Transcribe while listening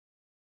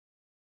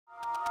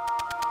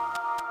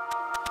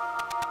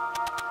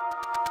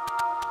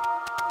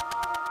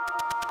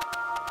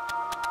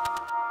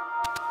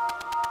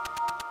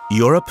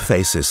Europe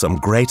faces some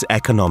great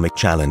economic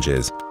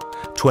challenges.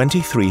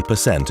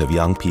 23% of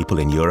young people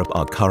in Europe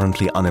are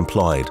currently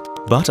unemployed,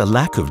 but a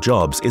lack of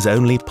jobs is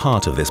only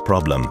part of this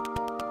problem.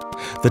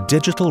 The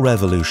digital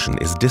revolution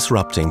is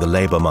disrupting the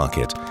labor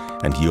market,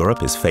 and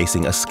Europe is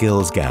facing a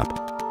skills gap.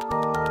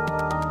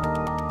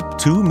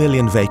 2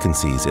 million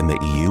vacancies in the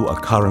EU are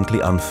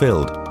currently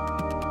unfilled.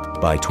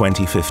 By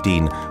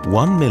 2015,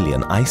 1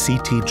 million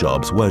ICT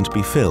jobs won't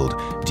be filled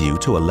due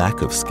to a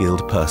lack of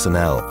skilled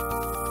personnel.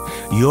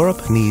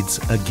 Europe needs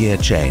a gear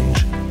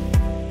change.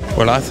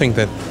 Well, I think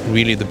that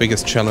really the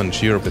biggest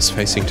challenge Europe is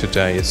facing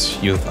today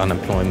is youth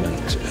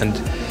unemployment. And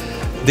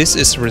this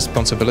is a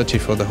responsibility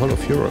for the whole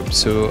of Europe.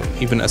 So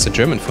even as a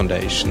German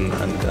foundation,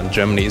 and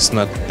Germany is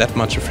not that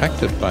much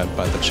affected by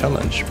the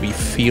challenge, we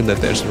feel that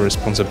there's a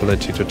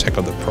responsibility to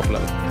tackle the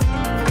problem.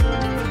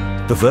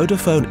 The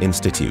Vodafone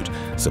Institute,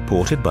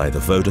 supported by the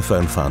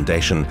Vodafone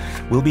Foundation,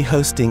 will be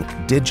hosting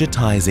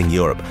Digitising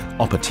Europe,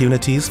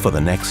 Opportunities for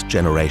the Next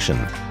Generation.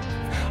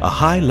 A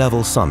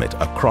high-level summit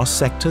across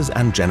sectors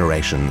and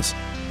generations.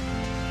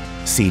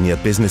 Senior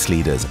business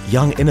leaders,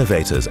 young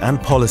innovators and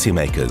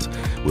policymakers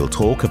will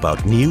talk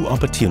about new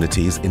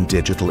opportunities in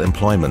digital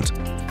employment,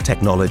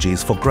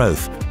 technologies for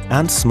growth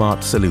and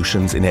smart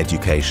solutions in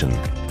education.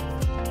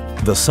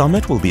 The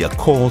summit will be a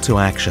call to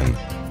action.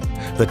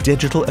 The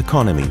digital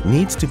economy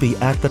needs to be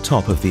at the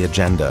top of the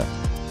agenda,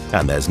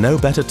 and there's no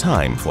better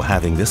time for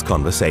having this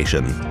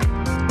conversation.